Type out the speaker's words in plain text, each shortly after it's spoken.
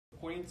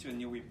According to a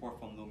new report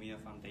from Lumia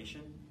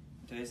Foundation,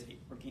 today's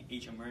working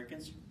age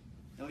Americans,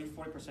 nearly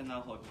 40%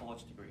 now hold a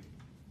college degree.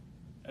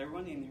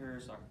 Everyone in here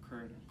is a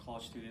current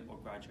college student or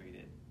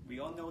graduated. We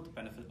all know the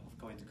benefit of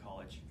going to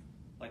college.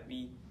 Like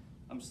me,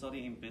 I'm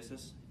studying in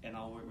business and I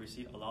will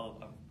receive a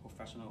lot of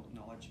professional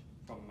knowledge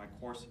from my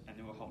course, and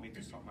it will help me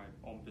to start my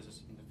own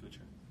business in the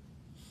future.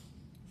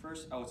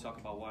 First, I will talk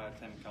about why I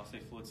attend Cal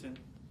State Fullerton.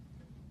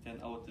 Then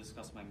I will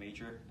discuss my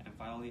major, and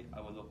finally, I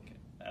will look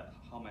at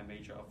how my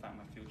major affects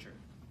my future.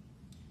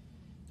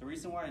 The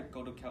reason why I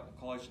go to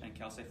college and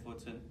Cal State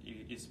Fullerton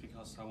is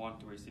because I want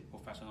to receive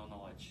professional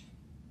knowledge.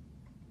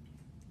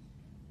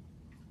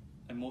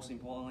 And most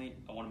importantly,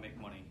 I want to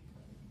make money.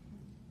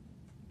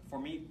 For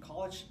me,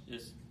 college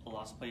is a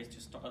last place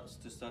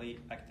to study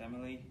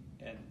academically,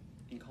 and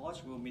in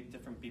college we'll meet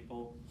different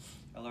people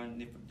and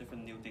learn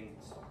different new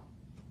things.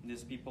 And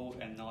these people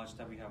and knowledge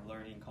that we have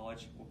learned in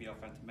college will be our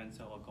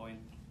fundamental of going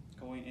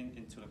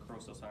into the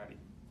current society.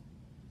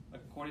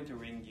 According to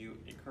Ring Yu,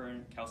 a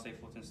current Cal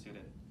State Fullerton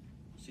student,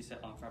 she said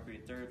on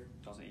February 3rd,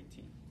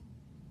 2018,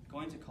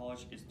 going to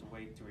college is the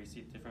way to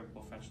receive different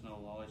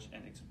professional knowledge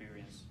and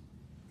experience,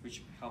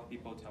 which help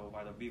people to have a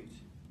wider view.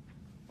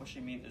 What she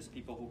means is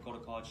people who go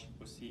to college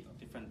will see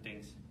different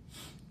things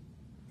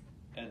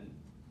and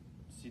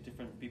see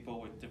different people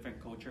with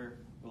different culture,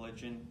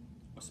 religion,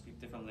 or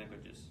speak different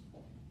languages.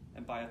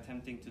 And by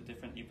attending to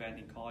different events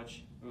in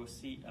college, we will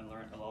see and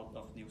learn a lot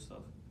of new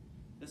stuff.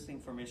 This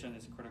information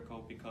is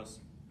critical because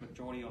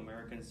majority of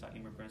Americans are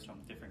immigrants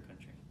from different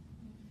countries.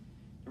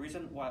 The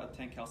reason why I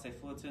attend Cal State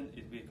Fullerton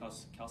is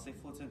because Cal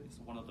State Fullerton is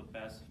one of the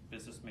best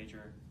business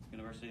major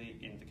university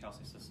in the Cal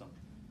State system.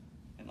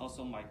 And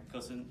also my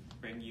cousin,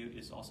 Ring Yu,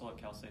 is also a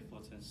Cal State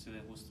Fullerton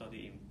student who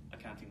studied in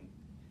accounting.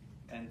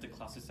 And the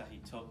classes that he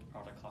took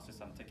are the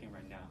classes I'm taking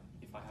right now.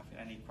 If I have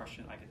any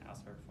question, I can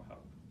ask her for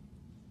help.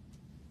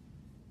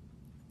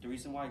 The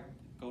reason why I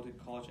go to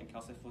college in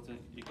Cal State Fullerton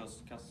is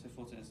because Cal State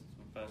Fullerton is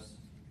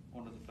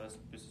one of the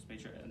best business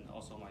major, and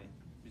also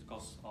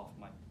because of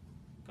my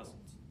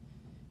cousins.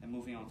 And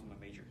moving on to my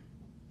major.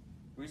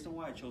 The reason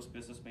why I chose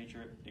business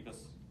major is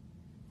because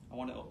I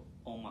want to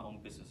own my own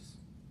business,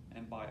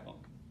 and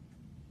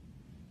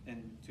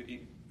to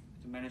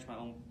manage my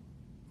own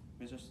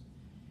business,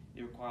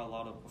 it requires a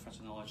lot of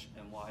professional knowledge,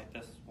 and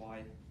that's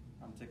why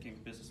I'm taking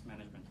business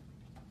management.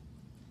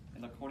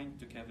 And according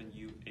to Kevin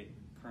Yu, a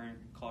current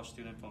college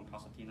student from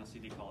Pasadena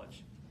City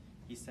College,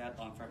 he said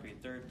on February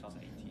 3rd,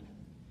 2018,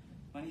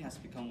 money has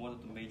become one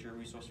of the major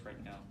resources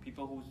right now.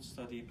 People who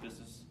study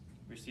business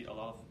receive a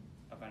lot of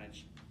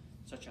advantage,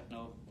 such as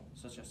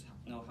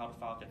know how to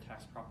file their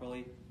tax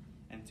properly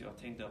and to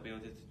attain the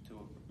ability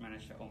to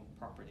manage their own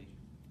property.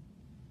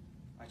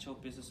 I chose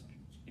business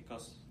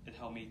because it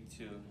helped me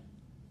to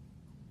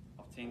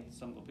obtain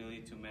some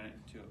ability to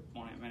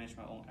manage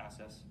my own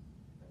assets,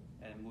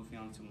 and moving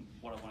on to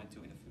what I want to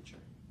do in the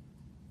future.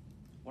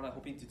 What I'm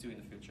hoping to do in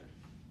the future.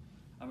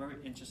 I'm very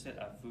interested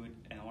at food,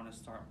 and I want to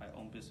start my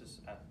own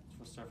business at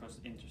food service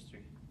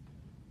industry.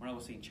 When I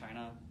was in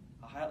China,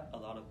 I had a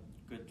lot of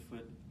good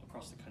food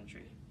across the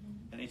country,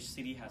 and each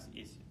city has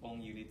its own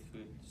unique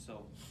food.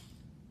 So,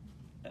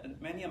 and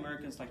many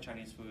Americans like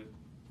Chinese food,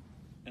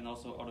 and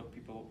also other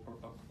people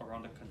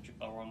around the country,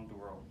 around the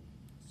world.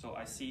 So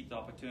I see the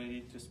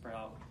opportunity to spread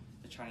out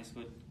the Chinese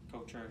food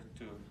culture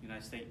to the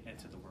United States and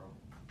to the world.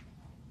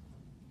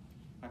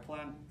 My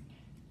plan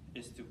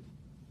is to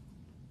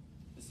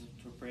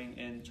bring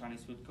in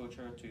Chinese food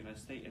culture to the United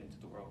States and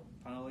to the world.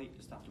 Finally,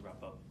 it's time to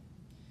wrap up.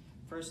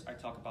 First, I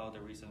talk about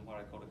the reason why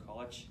I go to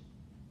college.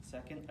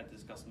 Second, I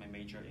discuss my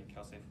major in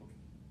Cal State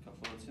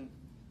Fullerton.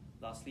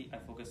 Lastly, I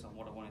focus on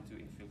what I want to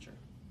do in the future.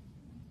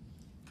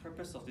 The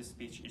purpose of this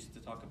speech is to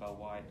talk about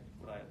why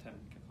would I attend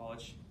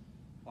college,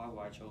 why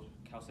would I chose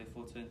Cal State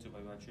Fullerton to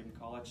be my dream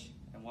college,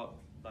 and what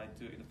I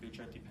do in the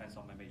future depends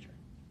on my major.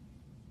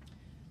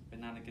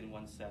 Benanigan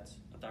once said,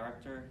 a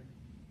director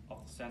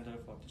of the Center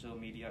for Digital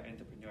Media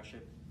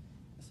Entrepreneurship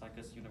at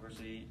Sect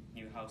University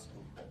Newhouse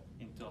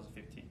in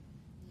 2015.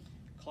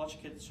 College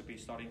kids should be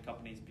starting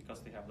companies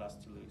because they have less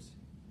to lose.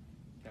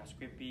 They are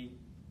scrappy,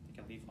 they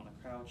can live on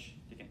a couch,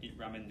 they can eat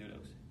ramen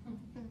noodles,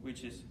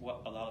 which is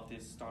what a lot of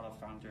these startup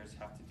founders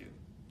have to do.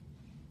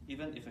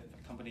 Even if a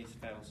company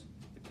fails,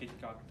 the kid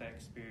got that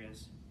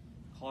experience.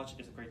 College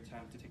is a great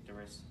time to take the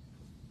risk,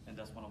 and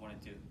that's what I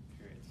want to do,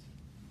 period.